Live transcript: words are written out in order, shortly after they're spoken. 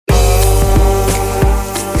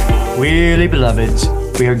Queerly beloveds,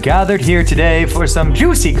 we are gathered here today for some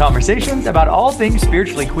juicy conversations about all things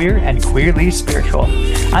spiritually queer and queerly spiritual.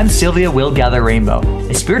 I'm Sylvia Will Gather Rainbow,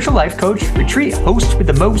 a spiritual life coach, retreat host with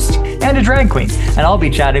the most, and a drag queen, and I'll be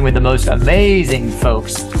chatting with the most amazing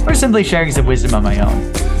folks, or simply sharing some wisdom on my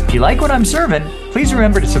own. If you like what I'm serving, please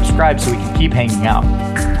remember to subscribe so we can keep hanging out.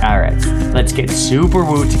 Alright, let's get super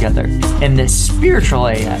woo together in this spiritual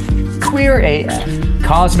AF, queer AF,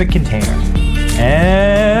 cosmic container.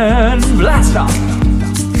 And blast off!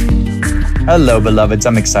 Hello, beloveds.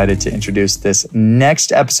 I'm excited to introduce this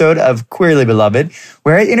next episode of Queerly Beloved,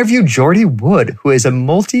 where I interview Jordi Wood, who is a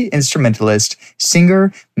multi-instrumentalist,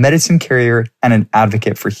 singer, medicine carrier, and an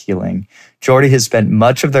advocate for healing. Jordi has spent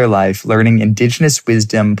much of their life learning indigenous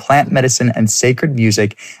wisdom, plant medicine, and sacred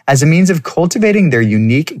music as a means of cultivating their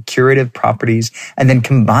unique curative properties and then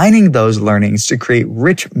combining those learnings to create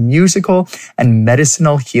rich musical and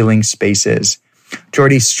medicinal healing spaces.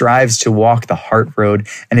 Jordi strives to walk the heart road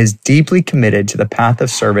and is deeply committed to the path of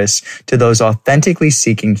service to those authentically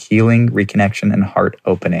seeking healing, reconnection, and heart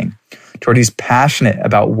opening. Jordi's passionate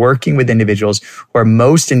about working with individuals who are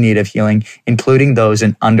most in need of healing, including those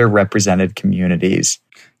in underrepresented communities.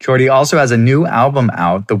 Jordi also has a new album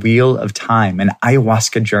out, The Wheel of Time, an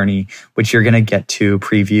ayahuasca journey, which you're going to get to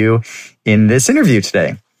preview in this interview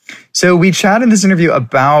today. So we chat in this interview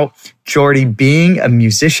about Jordi being a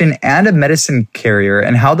musician and a medicine carrier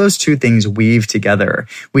and how those two things weave together.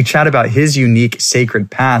 We chat about his unique sacred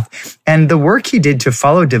path and the work he did to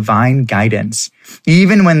follow divine guidance.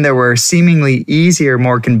 Even when there were seemingly easier,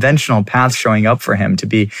 more conventional paths showing up for him to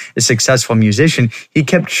be a successful musician, he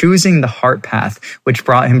kept choosing the heart path, which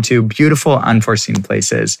brought him to beautiful, unforeseen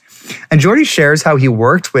places. And Jordi shares how he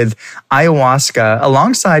worked with ayahuasca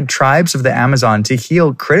alongside tribes of the Amazon to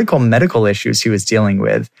heal critical medical issues he was dealing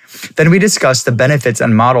with. Then we discuss the benefits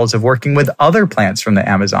and models of working with other plants from the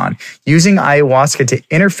Amazon, using ayahuasca to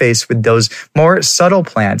interface with those more subtle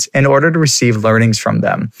plants in order to receive learnings from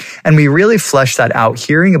them. And we really flesh that out,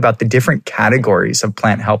 hearing about the different categories of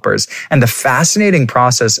plant helpers and the fascinating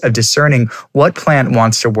process of discerning what plant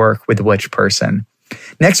wants to work with which person.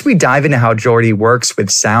 Next, we dive into how Jordi works with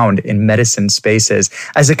sound in medicine spaces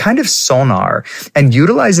as a kind of sonar and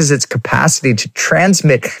utilizes its capacity to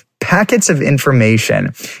transmit packets of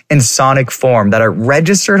information in sonic form that are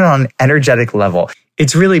registered on an energetic level.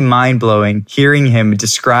 It's really mind-blowing hearing him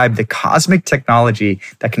describe the cosmic technology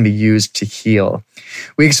that can be used to heal.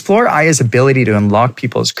 We explore Aya's ability to unlock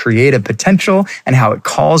people's creative potential and how it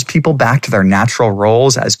calls people back to their natural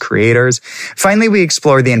roles as creators. Finally, we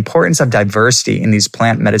explore the importance of diversity in these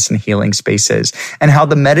plant medicine healing spaces and how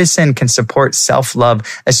the medicine can support self-love,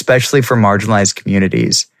 especially for marginalized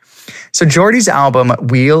communities. So Jordi's album,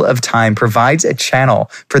 Wheel of Time, provides a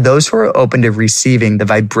channel for those who are open to receiving the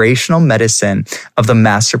vibrational medicine of the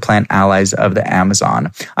master plant allies of the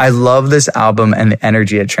Amazon. I love this album and the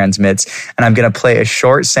energy it transmits, and I'm going to play a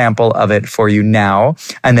short sample of it for you now,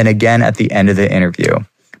 and then again at the end of the interview.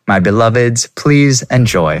 My beloveds, please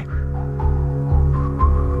enjoy.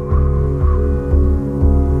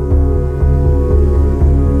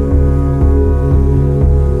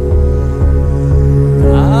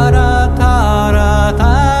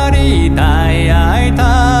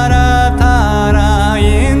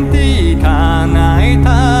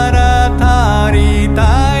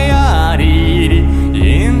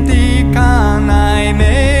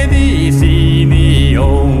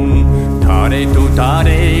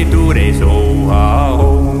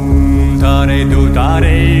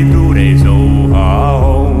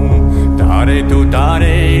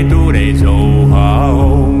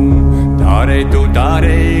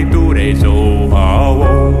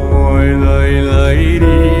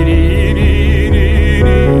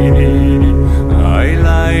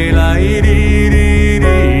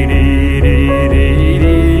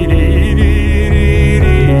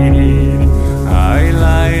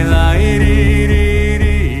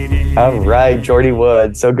 All right, Jordi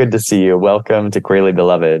Wood, so good to see you. Welcome to Queerly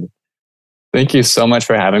Beloved. Thank you so much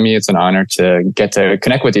for having me. It's an honor to get to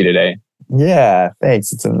connect with you today. Yeah,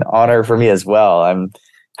 thanks. It's an honor for me as well. I'm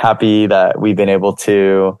happy that we've been able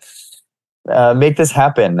to make this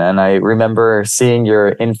happen. And I remember seeing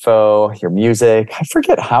your info, your music. I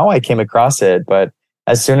forget how I came across it, but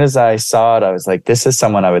as soon as I saw it, I was like, this is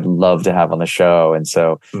someone I would love to have on the show. And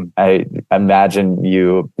so I imagine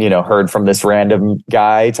you heard from this random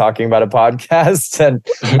guy talking about a podcast. And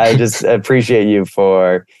I just appreciate you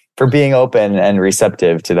for being open and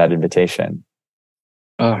receptive to that invitation.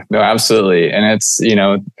 Oh, no, absolutely. And it's,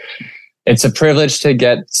 it's a privilege to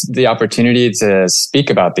get the opportunity to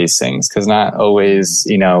speak about these things, because not always,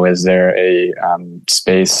 is there a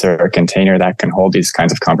space or a container that can hold these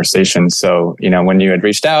kinds of conversations. So, when you had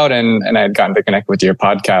reached out and I had gotten to connect with your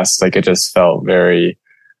podcast, like it just felt very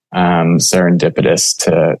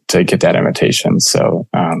serendipitous to get that invitation. So,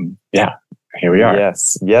 here we are.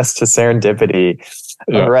 Yes to serendipity.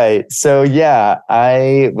 Yeah. Right. So,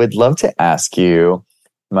 I would love to ask you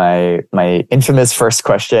my infamous first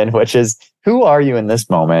question, which is, who are you in this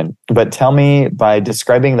moment? But tell me by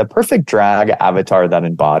describing the perfect drag avatar that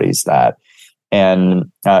embodies that. And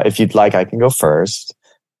if you'd like, I can go first.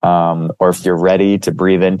 Or if you're ready to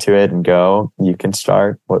breathe into it and go, you can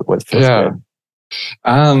start. What feels good?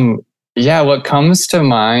 What comes to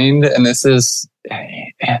mind, and this is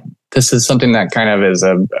something that kind of is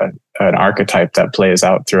an archetype that plays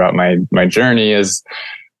out throughout my journey, is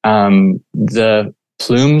the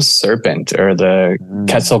plumed serpent, or the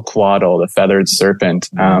Quetzalcoatl, the feathered serpent,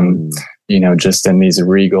 just in these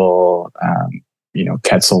regal,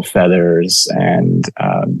 Quetzal feathers, and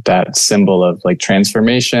that symbol of like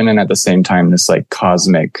transformation, and at the same time, this like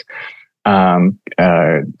cosmic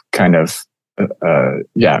connection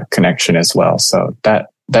as well. So that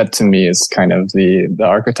to me is kind of the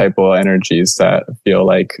archetypal energies that feel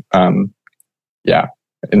like, in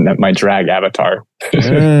my drag avatar.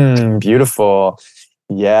 Beautiful.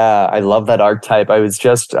 Yeah, I love that archetype. I was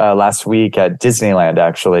just last week at Disneyland,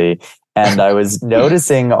 actually, and I was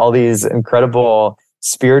noticing all these incredible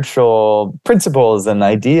spiritual principles and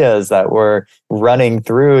ideas that were running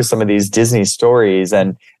through some of these Disney stories.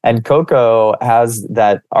 And Coco has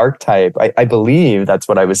that archetype. I believe that's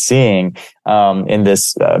what I was seeing in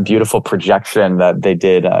this beautiful projection that they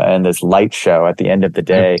did in this light show at the end of the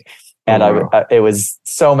day. And it was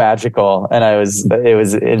so magical, and it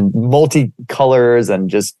was in multicolors and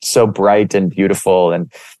just so bright and beautiful,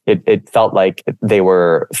 and it felt like they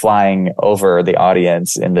were flying over the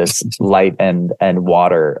audience in this light and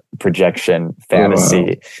water projection fantasy.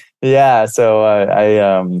 Wow. Yeah, so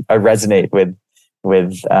I resonate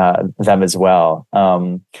with them as well.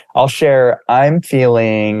 I'll share. I'm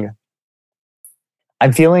feeling a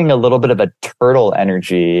little bit of a turtle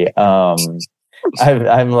energy.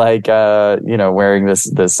 I'm like, wearing this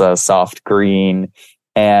soft green,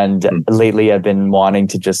 and lately I've been wanting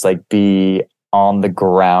to just like be on the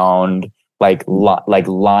ground, like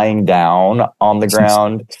lying down on the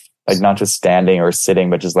ground, like not just standing or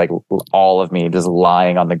sitting, but just like all of me just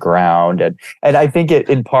lying on the ground. And I think it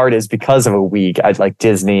in part is because of a week at like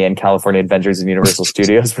Disney and California Adventures and Universal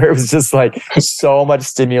Studios, where it was just like so much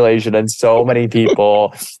stimulation and so many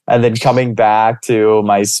people, and then coming back to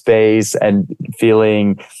my space and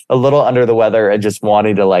feeling a little under the weather and just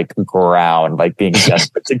wanting to like ground, like being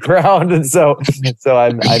desperate to ground. And so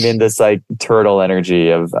I'm in this like turtle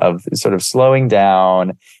energy of sort of slowing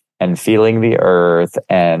down and feeling the earth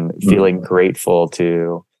and feeling grateful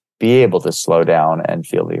to be able to slow down and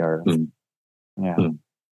feel the earth. Yeah.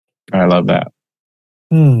 I love that.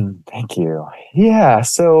 Thank you. Yeah.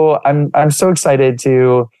 So I'm so excited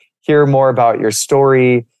to hear more about your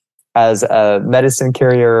story as a medicine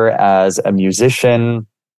carrier, as a musician.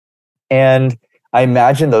 And I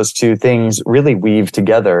imagine those two things really weave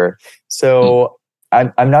together. So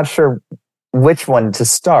I'm not sure which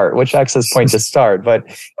access point to start. But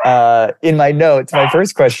in my notes, my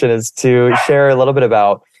first question is to share a little bit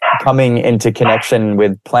about coming into connection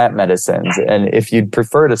with plant medicines. And if you'd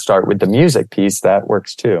prefer to start with the music piece, that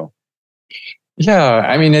works too. Yeah,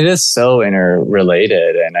 I mean, it is so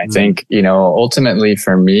interrelated. And I think, ultimately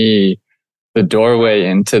for me, the doorway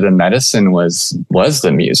into the medicine was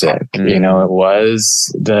the music. It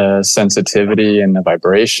was the sensitivity and the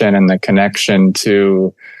vibration and the connection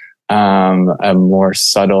to a more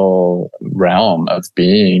subtle realm of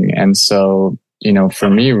being. And so, for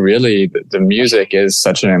me, really, the music is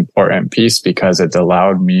such an important piece because it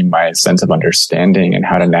allowed me my sense of understanding and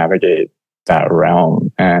how to navigate that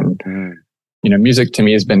realm. And, music to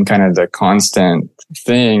me has been kind of the constant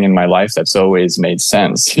thing in my life that's always made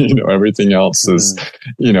sense. Everything else is,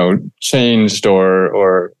 changed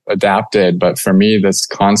or adapted. But for me, this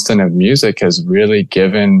constant of music has really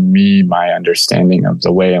given me my understanding of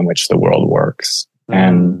the way in which the world works.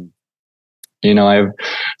 And, I've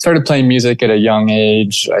started playing music at a young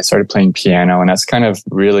age. I started playing piano, and that's kind of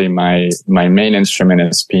really my main instrument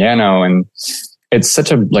is piano. And it's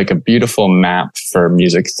such a beautiful map for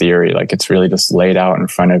music theory. Like it's really just laid out in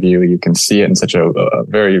front of you. You can see it in such a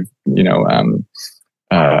very,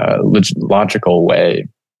 logical way.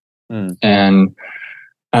 And,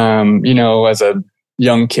 as a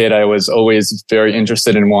young kid, I was always very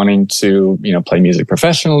interested in wanting to, play music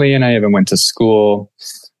professionally. And I even went to school,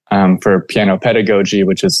 for piano pedagogy,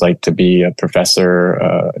 which is like to be a professor,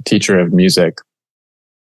 a teacher of music.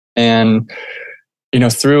 And,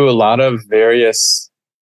 through a lot of various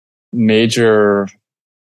major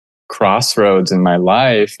crossroads in my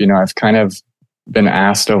life, I've kind of been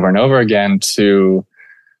asked over and over again to,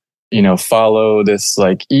 follow this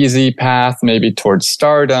like easy path, maybe towards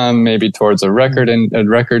stardom, maybe towards a record and a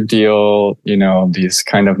record deal, these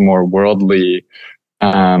kind of more worldly,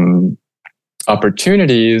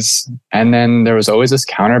 opportunities. And then there was always this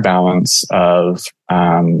counterbalance of,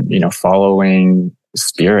 following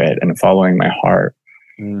spirit and following my heart.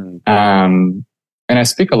 And I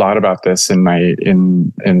speak a lot about this in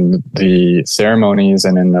the ceremonies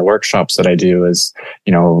and in the workshops that I do is,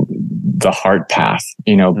 the heart path,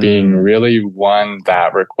 being really one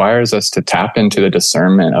that requires us to tap into the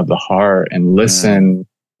discernment of the heart and listen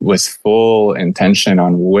with full intention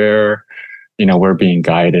on where, we're being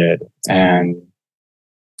guided. And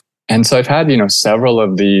so I've had, several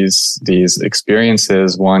of these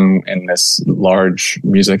experiences, one in this large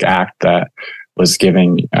music act that was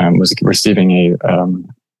receiving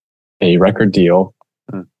a record deal,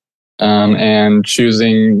 and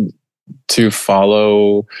choosing to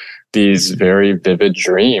follow these very vivid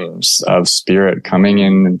dreams of spirit coming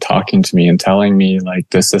in and talking to me and telling me like,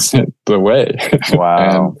 this isn't the way.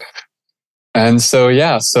 Wow. and so,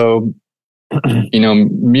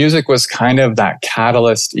 music was kind of that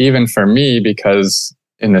catalyst even for me, because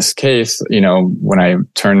in this case, when I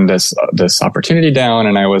turned this opportunity down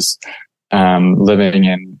and I was living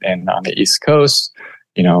in on the East Coast,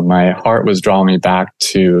 my heart was drawing me back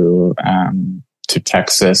to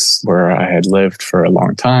Texas, where I had lived for a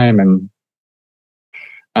long time. And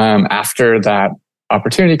after that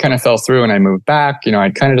opportunity kind of fell through and I moved back, I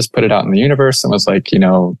kind of just put it out in the universe and was like,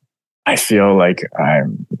 I feel like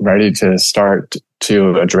I'm ready to start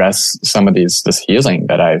to address some of this healing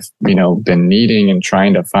that I've, been needing and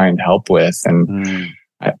trying to find help with. And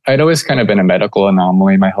I'd always kind of been a medical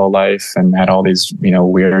anomaly my whole life and had all these,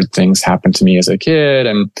 weird things happen to me as a kid.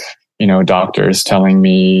 And, doctors telling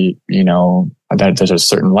me, that there's a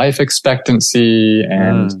certain life expectancy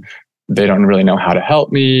and they don't really know how to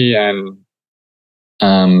help me.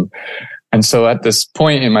 And so at this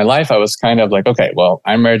point in my life, I was kind of like, okay, well,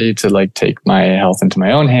 I'm ready to like take my health into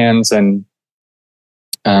my own hands. And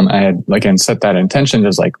I had again set that intention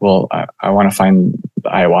as like, well, I want to find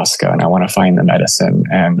ayahuasca and I want to find the medicine.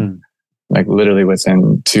 And like literally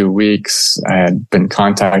within 2 weeks, I had been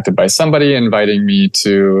contacted by somebody inviting me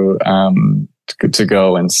to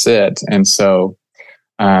go and sit. And so,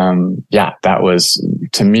 that was,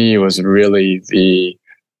 to me, was really the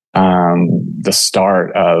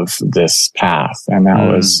start of this path. And that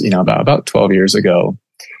was, about 12 years ago.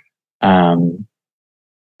 And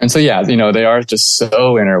so, they are just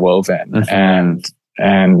so interwoven. And,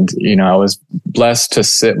 I was blessed to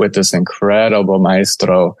sit with this incredible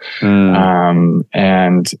maestro.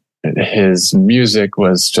 And his music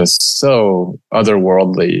was just so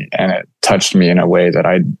otherworldly, and it touched me in a way that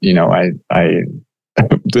I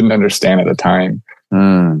didn't understand at the time.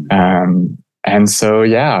 And so,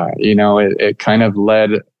 it kind of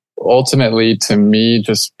led ultimately to me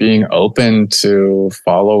just being open to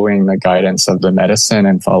following the guidance of the medicine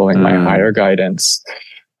and following my higher guidance.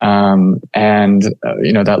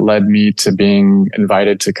 That led me to being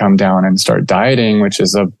invited to come down and start dieting, which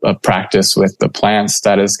is a practice with the plants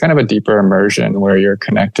that is kind of a deeper immersion where you're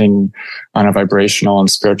connecting on a vibrational and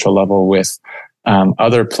spiritual level with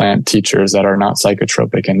other plant teachers that are not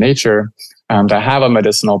psychotropic in nature, that have a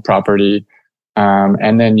medicinal property.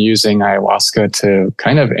 And then using ayahuasca to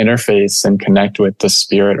kind of interface and connect with the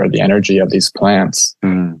spirit or the energy of these plants.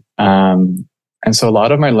 And so a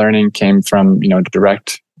lot of my learning came from,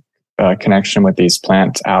 direct connection with these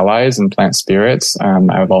plant allies and plant spirits.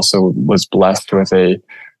 I also was blessed with a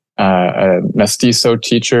mestizo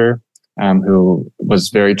teacher who was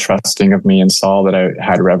very trusting of me and saw that I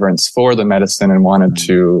had reverence for the medicine and wanted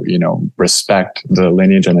to, respect the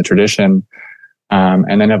lineage and the tradition.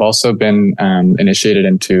 And then I've also been initiated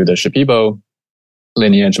into the Shipibo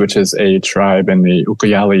lineage, which is a tribe in the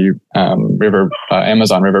Ucayali River,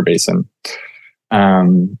 Amazon River Basin.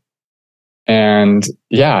 And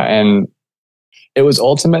it was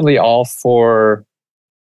ultimately all for,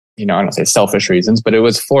 I don't say selfish reasons, but it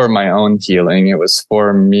was for my own healing. It was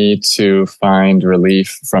for me to find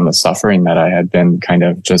relief from the suffering that I had been kind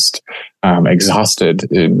of just exhausted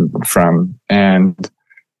from.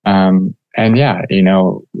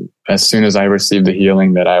 As soon as I received the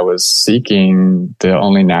healing that I was seeking, the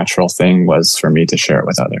only natural thing was for me to share it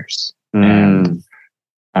with others.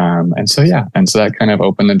 And so that kind of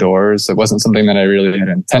opened the doors. It wasn't something that I really had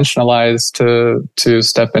intentionalized to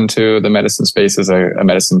step into the medicine space as a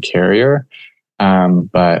medicine carrier.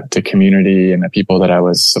 But the community and the people that I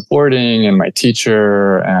was supporting and my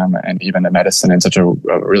teacher, and even the medicine in such a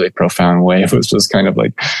really profound way was just kind of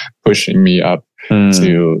like pushing me up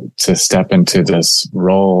to step into this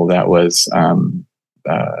role that was,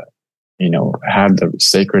 had the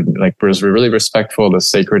sacred, like was really respectful of the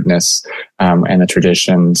sacredness, and the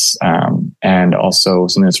traditions. And also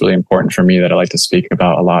something that's really important for me that I like to speak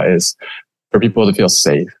about a lot is for people to feel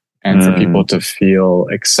safe and for people to feel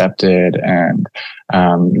accepted and,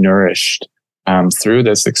 nourished, through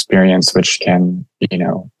this experience, which can,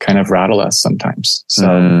 kind of rattle us sometimes.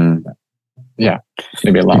 So, yeah,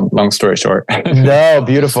 maybe a long story short. No,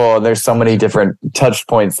 beautiful. There's so many different touch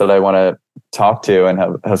points that I want to talk to and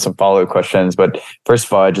have some follow-up questions. But first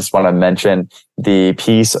of all, I just want to mention the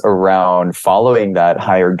piece around following that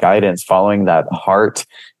higher guidance, following that heart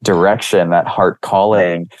direction, that heart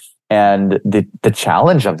calling, and the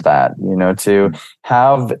challenge of that, to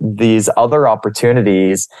have these other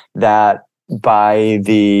opportunities that by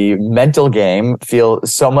the mental game feel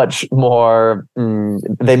so much more,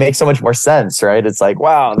 they make so much more sense, right? It's like,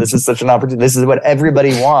 wow, this is such an opportunity. This is what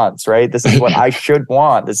everybody wants, right? This is what I should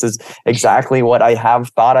want. This is exactly what I have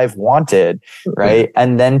thought I've wanted, right?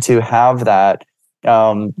 And then to have that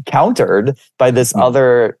countered by this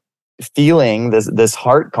other feeling, this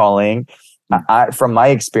heart calling, from my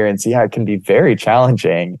experience, it can be very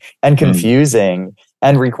challenging and confusing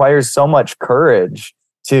and requires so much courage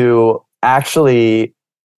to actually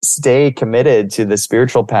stay committed to the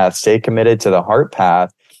spiritual path, stay committed to the heart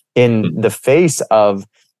path in the face of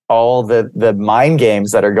all the mind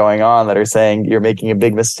games that are going on that are saying you're making a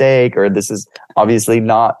big mistake, or this is obviously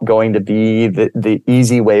not going to be the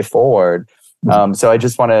easy way forward. So I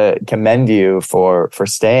just want to commend you for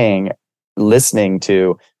staying, listening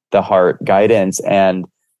to the heart guidance, and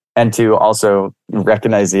to also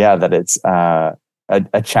recognize, that it's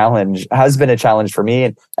a challenge, has been a challenge for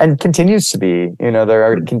me, and continues to be. There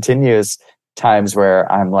are continuous times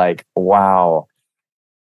where I'm like, wow,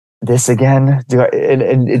 this again?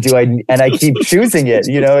 And I keep choosing it.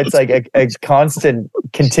 It's like a constant,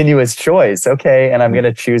 continuous choice. Okay, and I'm going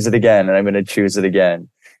to choose it again, and I'm going to choose it again,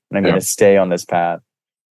 and I'm going to stay on this path.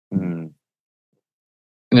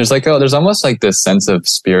 And there's almost like this sense of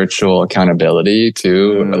spiritual accountability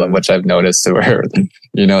too, which I've noticed, where,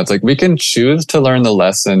 it's like we can choose to learn the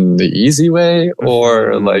lesson the easy way,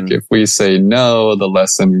 or like if we say no, the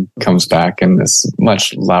lesson comes back in this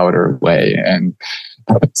much louder way. And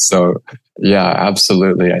so, yeah,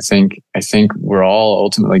 absolutely. I think we're all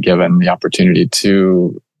ultimately given the opportunity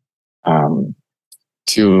to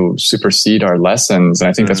supersede our lessons. And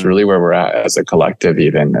I think that's really where we're at as a collective,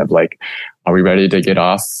 even of like, are we ready to get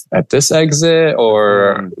off at this exit,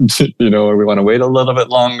 or, or we want to wait a little bit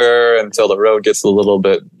longer until the road gets a little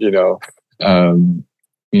bit,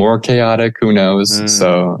 more chaotic, who knows?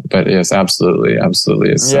 So, but yes, absolutely. That's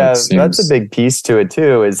a big piece to it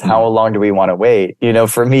too, is how long do we want to wait?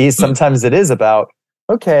 For me, sometimes it is about,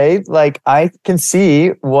 okay, like I can see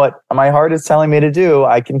what my heart is telling me to do.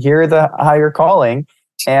 I can hear the higher calling,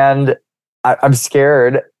 and I'm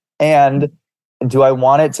scared. And do I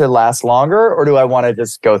want it to last longer, or do I want to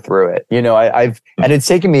just go through it? And it's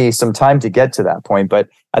taken me some time to get to that point, but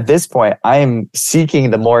at this point I am seeking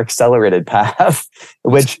the more accelerated path,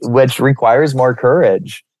 which requires more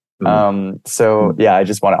courage. So yeah, I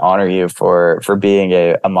just want to honor you for being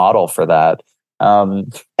a model for that.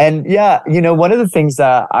 And yeah, one of the things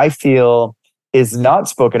that I feel is not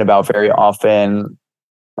spoken about very often,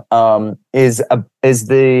 is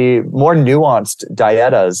the more nuanced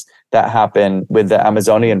dietas that happen with the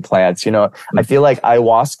Amazonian plants. I feel like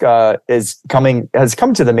ayahuasca has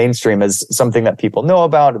come to the mainstream as something that people know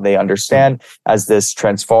about and they understand as this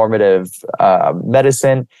transformative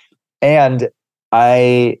medicine. And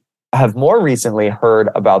I have more recently heard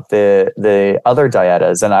about the other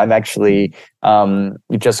dietas, and I'm actually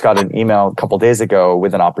just got an email a couple days ago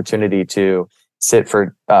with an opportunity to sit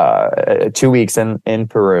for 2 weeks in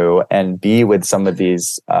Peru and be with some of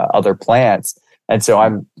these other plants. And so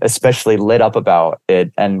I'm especially lit up about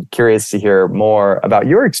it and curious to hear more about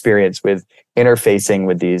your experience with interfacing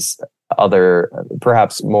with these other,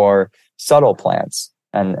 perhaps more subtle plants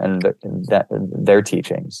and their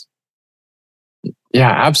teachings.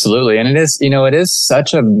 Yeah, absolutely. And it is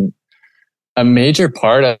such a major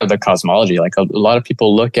part of the cosmology. Like a lot of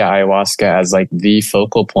people look at ayahuasca as like the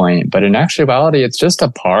focal point, but in actuality, it's just a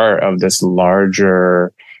part of this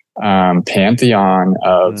larger pantheon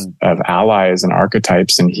of allies and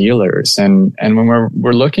archetypes and healers. And when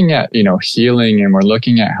we're looking at, healing, and we're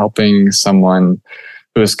looking at helping someone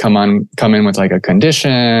who has come in with like a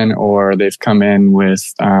condition, or they've come in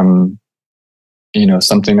with, something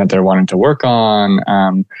that they're wanting to work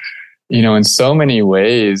on, in so many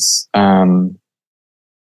ways, the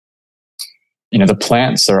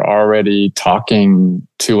plants are already talking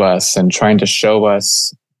to us and trying to show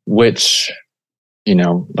us which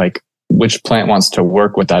plant wants to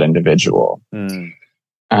work with that individual.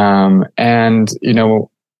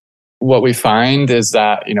 What we find is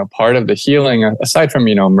that, part of the healing, aside from,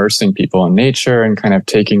 immersing people in nature and kind of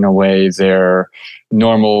taking away their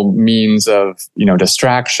normal means of,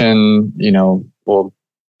 distraction, we'll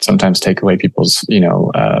sometimes take away people's,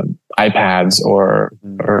 iPads or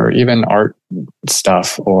even art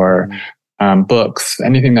stuff or books,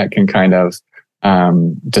 anything that can kind of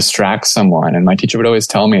distract someone. And my teacher would always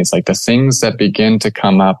tell me, it's like the things that begin to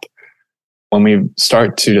come up when we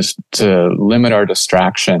start to limit our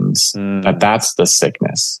distractions, that's the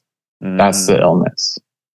sickness, that's the illness.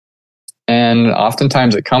 And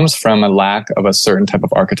oftentimes it comes from a lack of a certain type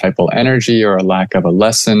of archetypal energy, or a lack of a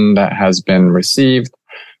lesson that has been received,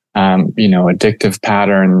 addictive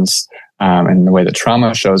patterns, and the way that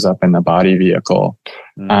trauma shows up in the body vehicle,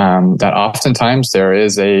 that oftentimes there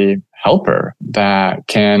is a helper that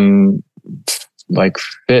can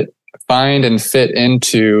find and fit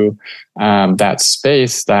into that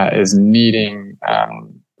space that is needing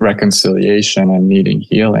reconciliation and needing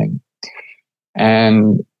healing.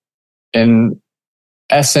 And in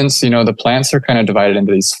essence, the plants are kind of divided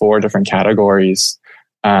into these 4 different categories.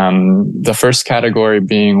 The first category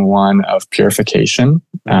being one of purification.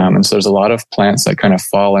 And so there's a lot of plants that kind of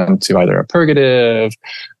fall into either a purgative,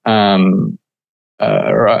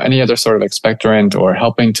 or any other sort of expectorant, or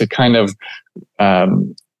helping to kind of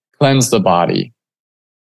cleanse the body.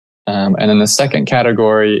 And then the second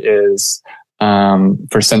category is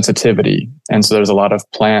for sensitivity. And so there's a lot of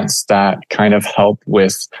plants that kind of help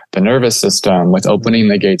with the nervous system, with opening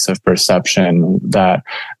the gates of perception, that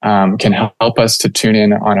can help us to tune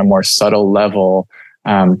in on a more subtle level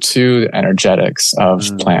to the energetics of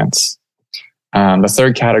plants. The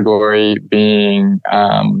third category being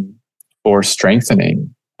for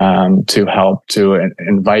strengthening, to help to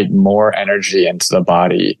invite more energy into the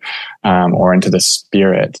body or into the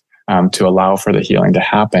spirit, to allow for the healing to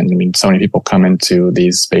happen. I mean, so many people come into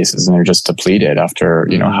these spaces and they're just depleted after,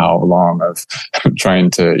 how long of trying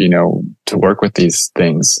to, to work with these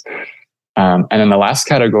things. And then the last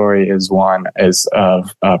category is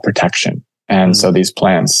of protection. And so these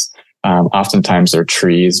plants, oftentimes they're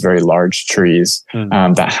trees, very large trees,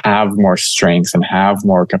 that have more strength and have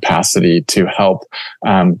more capacity to help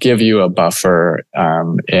give you a buffer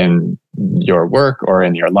in your work or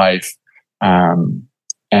in your life.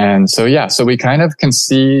 And so we kind of can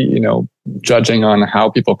see, judging on how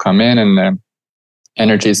people come in and the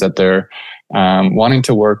energies that they're wanting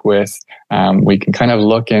to work with, we can kind of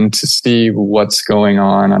look in to see what's going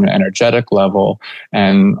on an energetic level.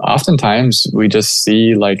 And oftentimes we just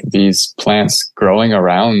see like these plants growing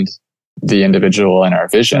around the individual in our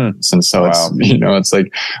visions. And so it's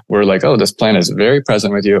like, we're like, oh, this plant is very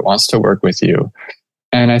present with you. It wants to work with you.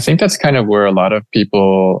 And I think that's kind of where a lot of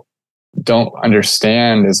people don't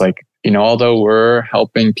understand, is like, although we're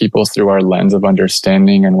helping people through our lens of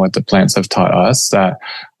understanding and what the plants have taught us, that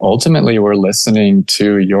ultimately we're listening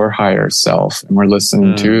to your higher self, and we're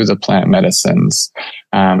listening to the plant medicines.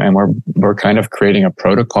 And we're kind of creating a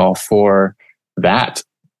protocol for that,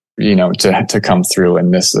 to come through.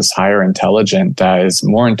 And this higher intelligent that is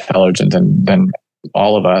more intelligent than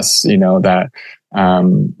all of us, that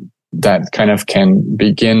kind of can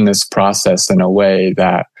begin this process in a way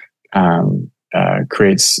that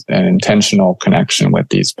creates an intentional connection with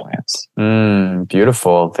these plants.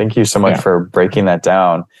 Beautiful. Thank you so much for breaking that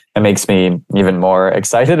down. It makes me even more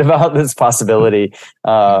excited about this possibility.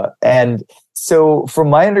 And so from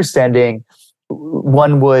my understanding,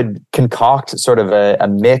 one would concoct sort of a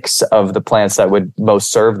mix of the plants that would most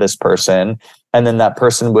serve this person. And then that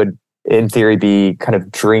person would, in theory, be kind of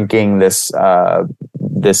drinking this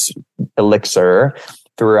elixir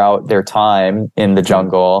throughout their time in the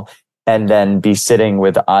jungle, and then be sitting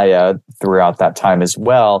with Aya throughout that time as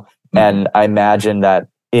well. And I imagine that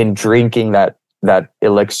in drinking that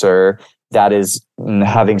elixir, that is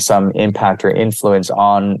having some impact or influence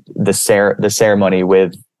on the ceremony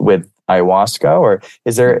with ayahuasca, or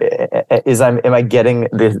am I getting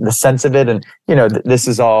the sense of it? And this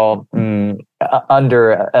is all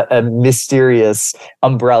under a mysterious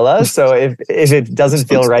umbrella. So if it doesn't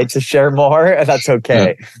feel right to share more, that's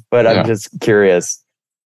okay. But I'm just curious.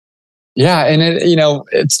 Yeah. And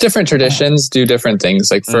it's different traditions do different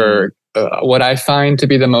things. Like for what I find to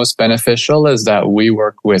be the most beneficial is that we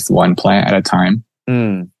work with one plant at a time.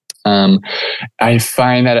 I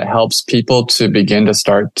find that it helps people to begin to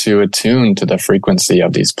start to attune to the frequency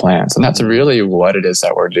of these plants. And that's really what it is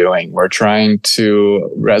that we're doing. We're trying to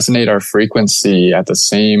resonate our frequency at the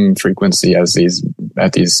same frequency as these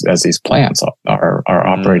plants are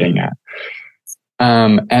operating at.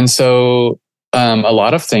 And so a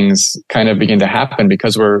lot of things kind of begin to happen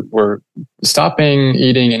because we're stopping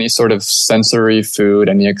eating any sort of sensory food,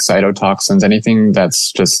 any excitotoxins, anything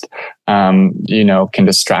that's just, can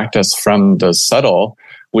distract us from the subtle,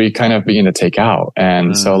 we kind of begin to take out.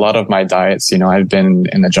 And so a lot of my diets, I've been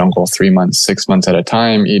in the jungle 3 months, 6 months at a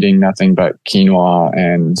time, eating nothing but quinoa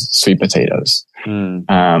and sweet potatoes.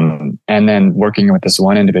 And then working with this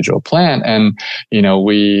one individual plant. And,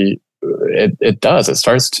 it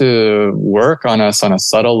starts to work on us on a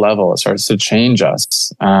subtle level. It starts to change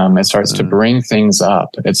us. It starts to bring things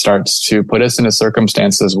up. It starts to put us into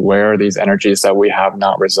circumstances where these energies that we have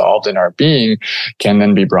not resolved in our being can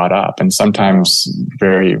then be brought up, and sometimes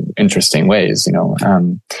very interesting ways,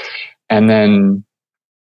 and then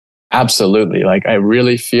absolutely, like, I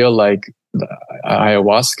really feel like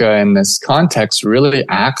ayahuasca in this context really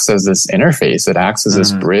acts as this interface. It acts as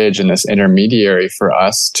this bridge and this intermediary for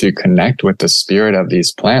us to connect with the spirit of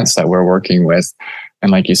these plants that we're working with.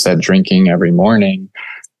 And like you said, drinking every morning.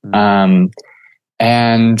 To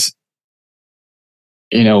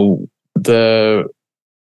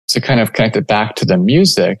kind of connect it back to the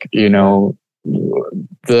music, the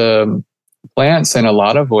plants in a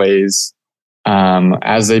lot of ways,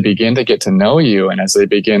 as they begin to get to know you and as they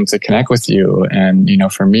begin to connect with you. And,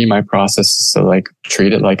 for me, my process is to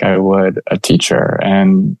treat it like I would a teacher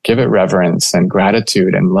and give it reverence and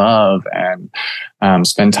gratitude and love and,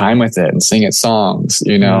 spend time with it and sing its songs,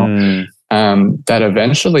 that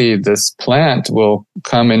eventually this plant will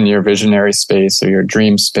come in your visionary space or your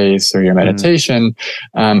dream space or your meditation,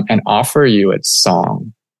 and offer you its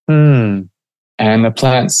song. And the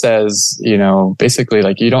plant says, basically,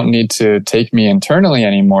 like, you don't need to take me internally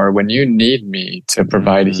anymore. When you need me to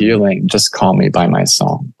provide healing, just call me by my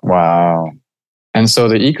song. Wow. And so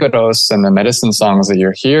the Icaros and the medicine songs that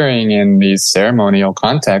you're hearing in these ceremonial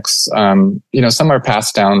contexts, some are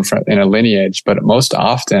passed down in a lineage, but most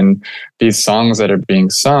often these songs that are being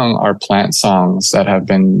sung are plant songs that have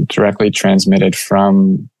been directly transmitted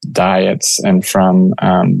from diets and from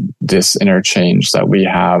this interchange that we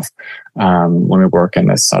have when we work in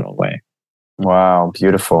this subtle way. Wow,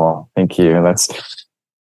 beautiful. Thank you. That's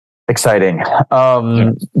exciting.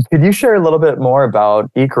 Could you share a little bit more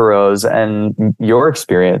about Icaros and your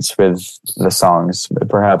experience with the songs,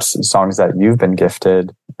 perhaps songs that you've been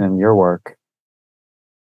gifted in your work?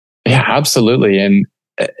 Yeah, absolutely. And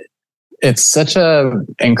it's such a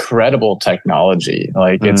incredible technology.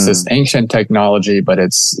 Like, it's this ancient technology, but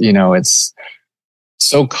it's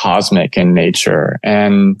so cosmic in nature.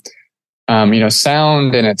 And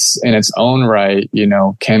sound in its own right,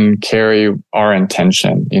 can carry our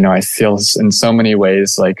intention. I feel in so many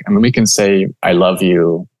ways, we can say, I love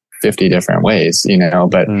you 50 different ways,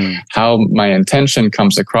 but how my intention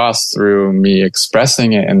comes across through me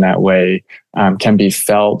expressing it in that way, can be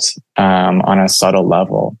felt, on a subtle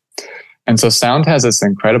level. And so sound has this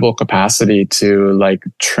incredible capacity to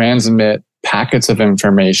transmit packets of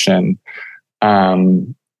information,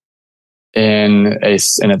 in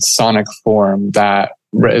its sonic form that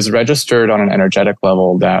is registered on an energetic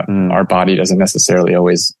level that our body doesn't necessarily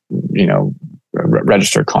always,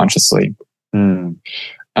 register consciously.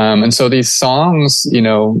 And so these songs,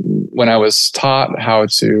 when I was taught how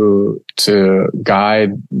to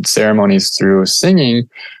guide ceremonies through singing,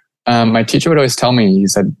 my teacher would always tell me, he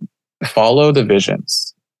said, follow the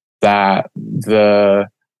visions. That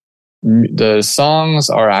the songs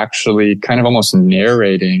are actually kind of almost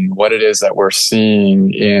narrating what it is that we're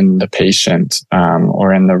seeing in the patient,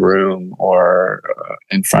 or in the room, or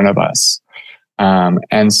in front of us.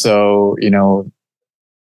 And so,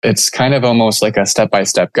 it's kind of almost like a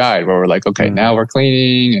step-by-step guide where we're like, okay, now we're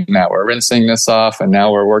cleaning, and now we're rinsing this off, and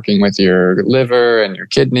now we're working with your liver and your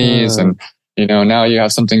kidneys, and now you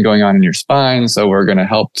have something going on in your spine, so we're going to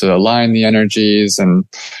help to align the energies. And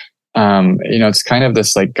it's kind of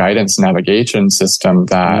this guidance navigation system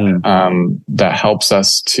that helps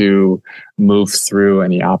us to move through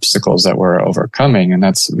any obstacles that we're overcoming. And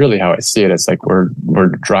that's really how I see it. It's like we're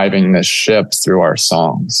driving this ship through our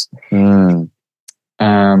songs. And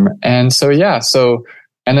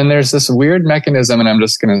then there's this weird mechanism, and I'm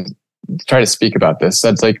just going to try to speak about this.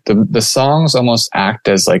 That's the songs almost act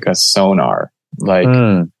as a sonar.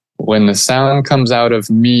 When when the sound comes out of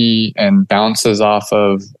me and bounces off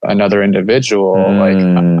of another individual, like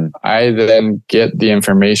I then get the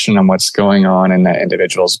information on what's going on in that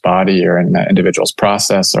individual's body or in that individual's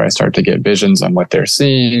process, or I start to get visions on what they're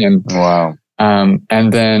seeing. And wow.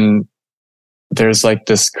 And then there's like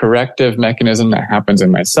this corrective mechanism that happens in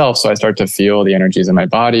myself. So I start to feel the energies in my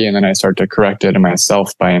body, and then I start to correct it in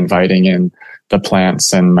myself by inviting in the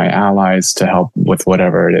plants and my allies to help with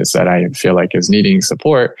whatever it is that I feel like is needing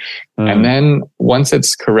support. And then once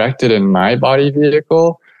it's corrected in my body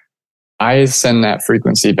vehicle, I send that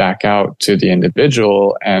frequency back out to the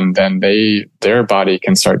individual, and then their body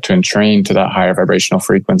can start to entrain to that higher vibrational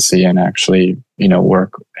frequency and actually,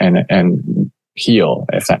 work and heal,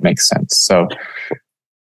 if that makes sense. So,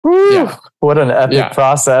 yeah. What an epic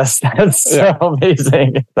process. That's so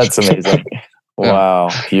amazing. That's amazing. Wow.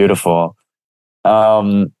 Beautiful.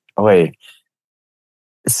 Wait.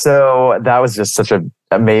 So that was just such an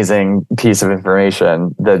amazing piece of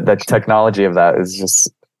information. The technology of that is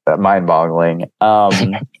just mind-boggling.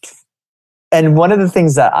 And one of the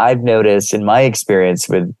things that I've noticed in my experience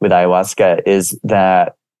with ayahuasca is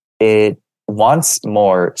that it wants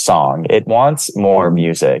more song. It wants more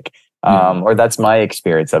music. Or that's my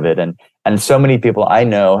experience of it. And so many people I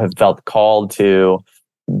know have felt called to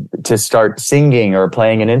start singing or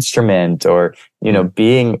playing an instrument or,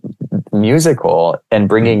 being musical and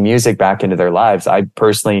bringing music back into their lives. I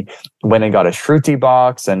personally went and got a Shruti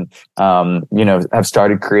box and, have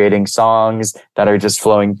started creating songs that are just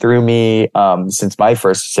flowing through me, since my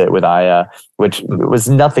first sit with Aya, which was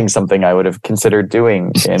something I would have considered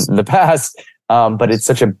doing in the past. But it's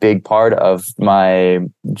such a big part of my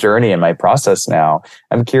journey and my process now.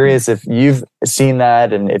 I'm curious if you've seen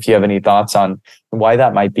that and if you have any thoughts on why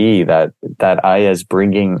that might be that Aya is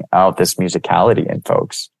bringing out this musicality in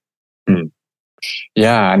folks.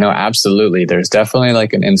 Yeah, no, absolutely. There's definitely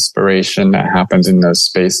like an inspiration that happens in those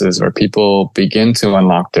spaces where people begin to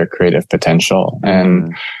unlock their creative potential.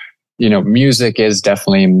 And music is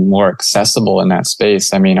definitely more accessible in that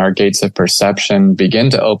space. I mean, our gates of perception begin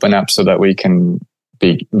to open up so that we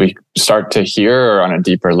start to hear on a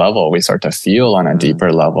deeper level. We start to feel on a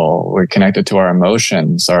deeper level. We're connected to our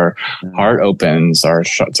emotions. Our heart opens. Our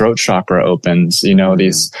throat chakra opens.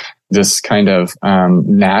 This kind of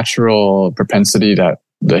natural propensity that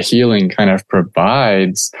the healing kind of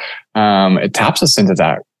provides. It taps us into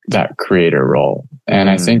that creator role. And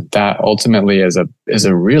I think that ultimately is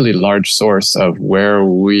a really large source of where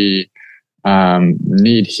we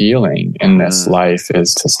need healing in this life,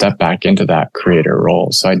 is to step back into that creator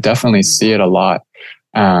role. So I definitely see it a lot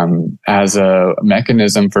as a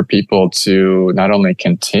mechanism for people to not only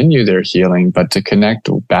continue their healing, but to connect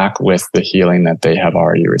back with the healing that they have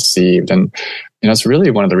already received. And it's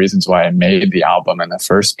really one of the reasons why I made the album in the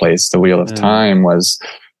first place. The Wheel of Time was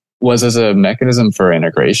as a mechanism for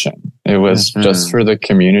integration. It was just for the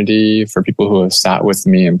community, for people who have sat with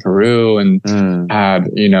me in Peru and had,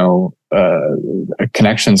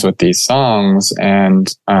 connections with these songs. And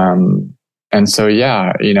so,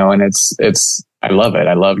 and it's, I love it.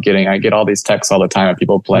 I get all these texts all the time of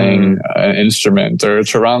people playing an instrument or a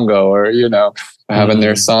charango or, having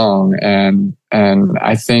their song. And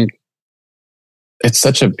I think it's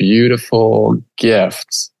such a beautiful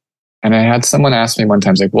gift. And I had someone ask me one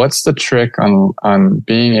time, like, what's the trick on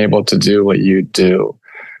being able to do what you do?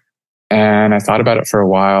 And I thought about it for a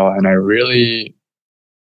while, and I really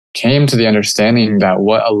came to the understanding that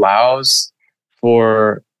what allows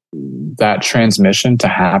for that transmission to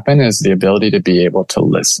happen is the ability to be able to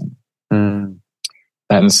listen.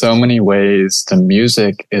 That in so many ways, the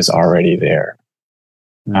music is already there.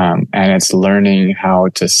 And it's learning how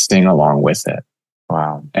to sing along with it.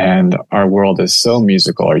 Wow. And our world is so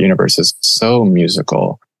musical. Our universe is so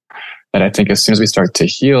musical that I think as soon as we start to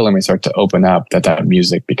heal and we start to open up, that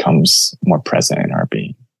music becomes more present in our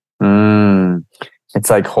being. It's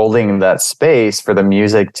like holding that space for the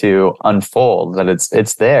music to unfold, that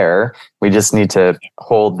it's there. We just need to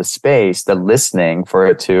hold the space, the listening for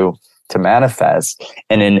it to manifest.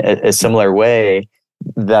 And in a similar way,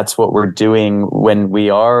 that's what we're doing when we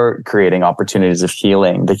are creating opportunities of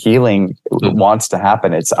healing. The healing wants to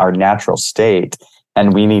happen. It's our natural state.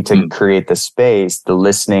 And we need to create the space, the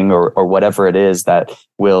listening or whatever it is that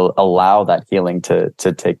will allow that healing to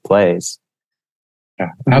take place. Yeah,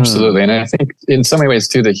 absolutely. And I think in so many ways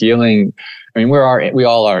too, the healing, I mean, we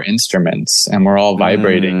all are instruments and we're all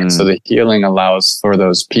vibrating. And so the healing allows for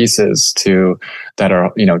those pieces that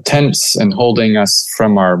are, tense and holding us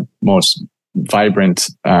from our most vibrant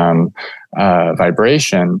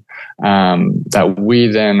vibration, that we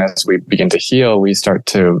then, as we begin to heal, we start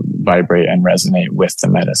to vibrate and resonate with the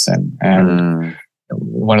medicine. And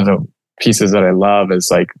one of the pieces that I love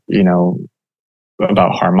is like,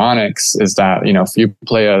 about harmonics is that, if you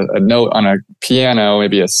play a note on a piano,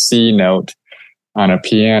 maybe a C note on a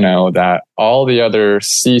piano, that all the other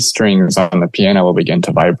C strings on the piano will begin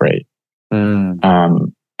to vibrate. And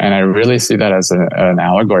I really see that as an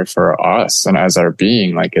allegory for us and as our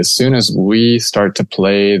being. Like as soon as we start to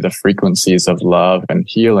play the frequencies of love and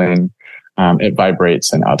healing, it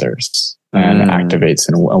vibrates in others and activates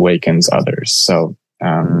and awakens others. So,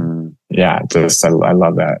 I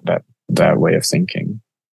love that way of thinking.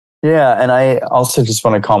 Yeah. And I also just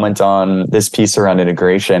want to comment on this piece around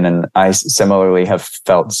integration. And I similarly have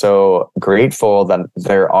felt so grateful that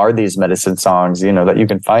there are these medicine songs, that you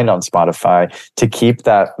can find on Spotify to keep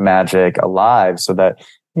that magic alive so that,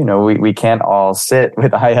 we can't all sit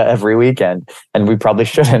with Aya every weekend, and we probably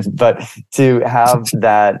shouldn't, but to have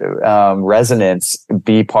that resonance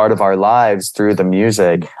be part of our lives through the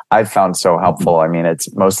music, I've found so helpful. I mean,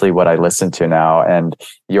 it's mostly what I listen to now, and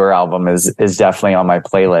your album is definitely on my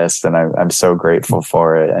playlist, and I'm so grateful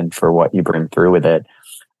for it and for what you bring through with it.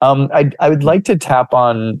 I would like to tap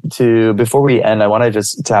on to, before we end, I want to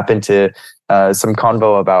just tap into some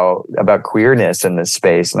convo about queerness in this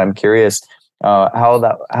space, and I'm curious how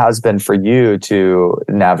that has been for you to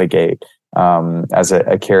navigate as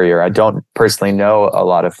a carrier. I don't personally know a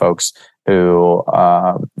lot of folks who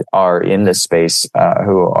are in this space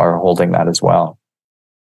who are holding that as well.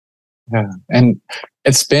 Yeah, and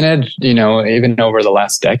it's been even over the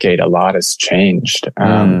last decade, a lot has changed,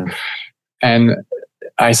 and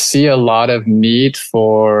I see a lot of need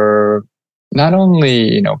for not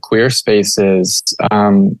only queer spaces,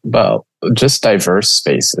 but just diverse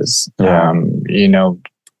spaces.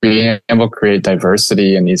 Being able to create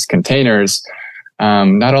diversity in these containers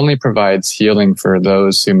not only provides healing for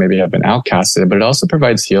those who maybe have been outcasted, but it also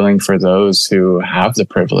provides healing for those who have the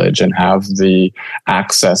privilege and have the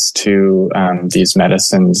access to these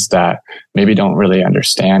medicines that maybe don't really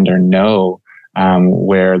understand or know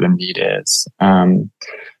where the need is.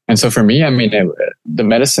 And so for me, I mean, the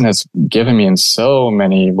medicine has given me in so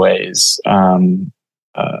many ways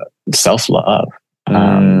self-love.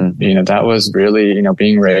 That was really,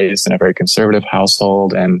 being raised in a very conservative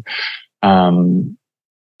household and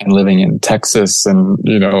living in Texas and,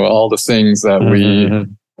 all the things that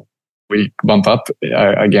we bump up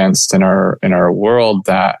against in our world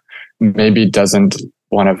that maybe doesn't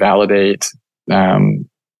want to validate the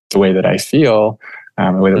way that I feel,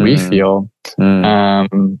 the way that we feel,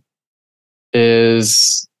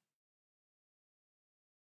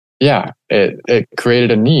 it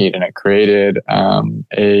created a need, and it created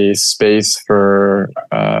a space for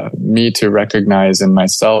me to recognize in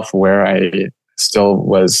myself where I still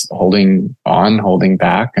was holding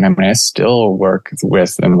back. And I mean, I still work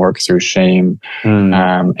with and work through shame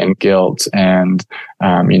and guilt and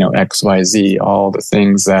XYZ, all the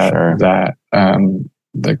things that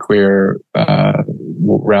the queer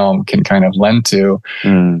realm can kind of lend to.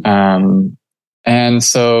 And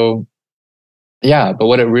so, but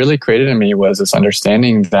what it really created in me was this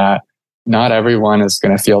understanding that not everyone is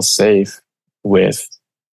going to feel safe with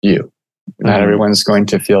you. Not everyone's going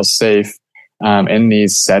to feel safe in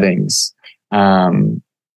these settings. But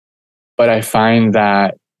I find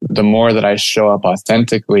that the more that I show up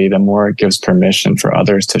authentically, the more it gives permission for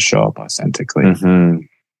others to show up authentically.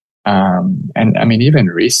 And I mean, even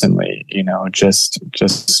recently,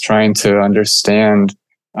 just trying to understand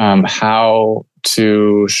how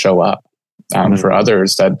to show up for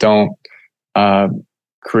others that don't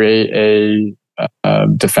create a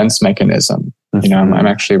defense mechanism. I'm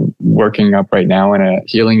actually working up right now in a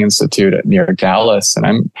healing institute near Dallas, and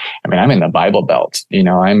I'm in the Bible Belt.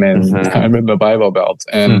 I'm in the Bible Belt,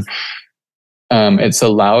 and it's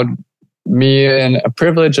allowed me a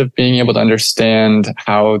privilege of being able to understand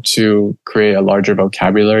how to create a larger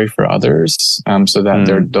vocabulary for others, so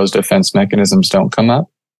that those defense mechanisms don't come up.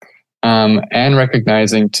 And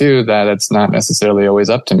recognizing too that it's not necessarily always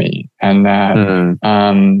up to me, and that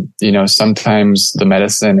sometimes the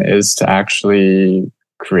medicine is to actually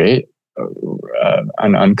create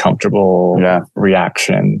an uncomfortable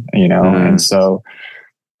reaction, and so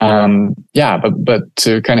but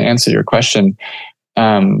to kind of answer your question,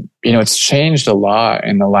 it's changed a lot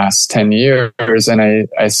in the last 10 years, and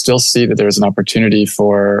I still see that there's an opportunity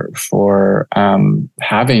for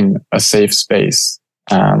having a safe space.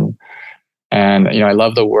 And, I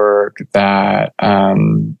love the work that,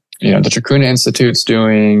 the Chacuna Institute's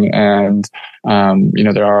doing. And,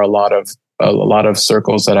 there are a lot of a lot of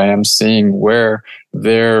circles that I am seeing where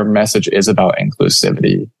their message is about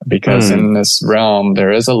inclusivity, because in this realm,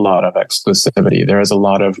 there is a lot of exclusivity. There is a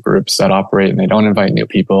lot of groups that operate and they don't invite new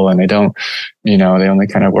people, and they don't, they only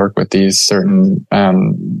kind of work with these certain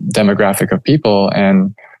demographic of people.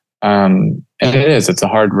 And it's a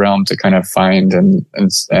hard realm to kind of find and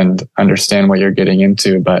understand what you're getting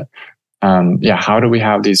into. But how do we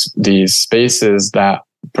have these spaces that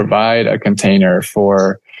provide a container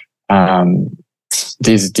for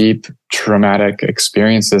these deep traumatic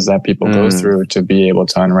experiences that people go through to be able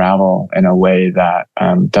to unravel in a way that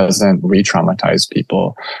doesn't re-traumatize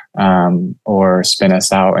people or spin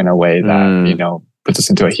us out in a way that puts us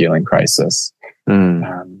into a healing crisis.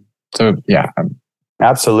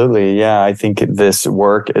 Absolutely. Yeah. I think this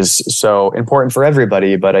work is so important for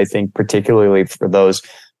everybody, but I think particularly for those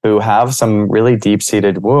who have some really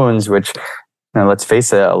deep-seated wounds, which, let's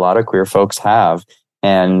face it, a lot of queer folks have.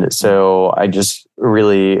 And so I just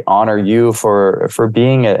really honor you for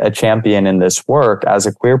being a champion in this work as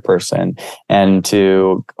a queer person, and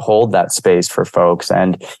to hold that space for folks.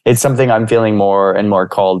 And it's something I'm feeling more and more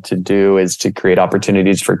called to do, is to create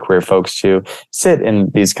opportunities for queer folks to sit in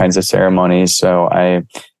these kinds of ceremonies. So I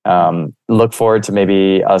look forward to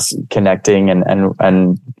maybe us connecting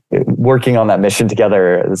and working on that mission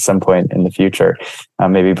together at some point in the future.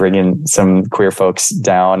 Maybe bringing some queer folks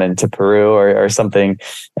down into Peru or something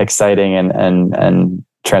exciting and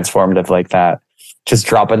transformative like that. Just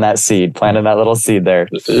dropping that seed, planting that little seed there.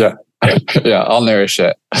 Yeah. Yeah, I'll nourish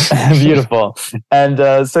it. Beautiful. And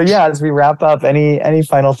as we wrap up, any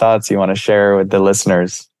final thoughts you want to share with the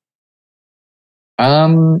listeners?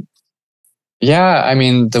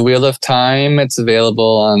 The Wheel of Time, it's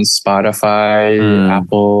available on Spotify,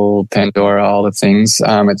 Apple, Pandora, all the things.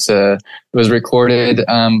 It was recorded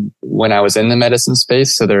when I was in the medicine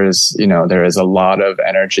space. So there is a lot of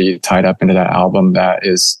energy tied up into that album that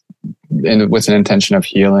is with an intention of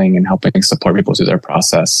healing and helping support people through their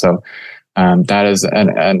process. So that is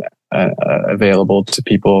available to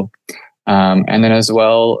people. And then as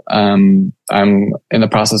well, I'm in the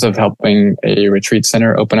process of helping a retreat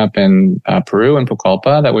center open up in Peru, in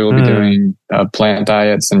Pucallpa, that we will be doing plant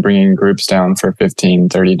diets and bringing groups down for 15,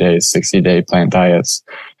 30 days, 60-day plant diets.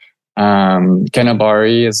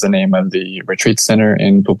 Kenabari is the name of the retreat center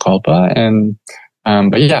in Pucallpa. And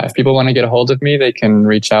if people want to get a hold of me, they can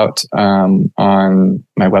reach out on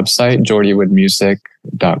my website,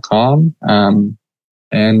 jordiwoodmusic.com.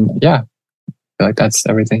 I feel like that's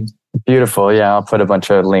everything. Beautiful. Yeah, I'll put a bunch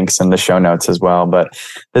of links in the show notes as well. But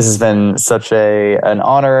this has been such an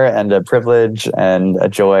honor and a privilege and a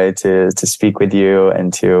joy to speak with you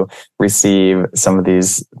and to receive some of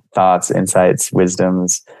these thoughts, insights,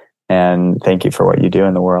 wisdoms. And thank you for what you do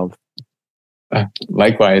in the world.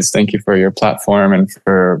 Likewise, thank you for your platform and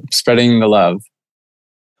for spreading the love.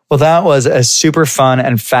 Well, that was a super fun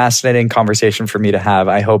and fascinating conversation for me to have.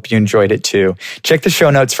 I hope you enjoyed it too. Check the show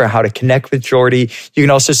notes for how to connect with Jordi. You can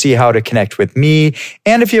also see how to connect with me.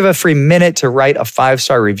 And if you have a free minute to write a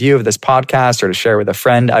 5-star review of this podcast or to share with a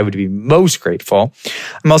friend, I would be most grateful.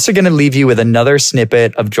 I'm also going to leave you with another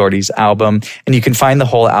snippet of Jordi's album, and you can find the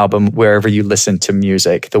whole album wherever you listen to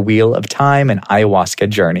music, The Wheel of Time and Ayahuasca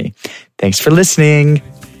Journey. Thanks for listening.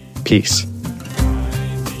 Peace.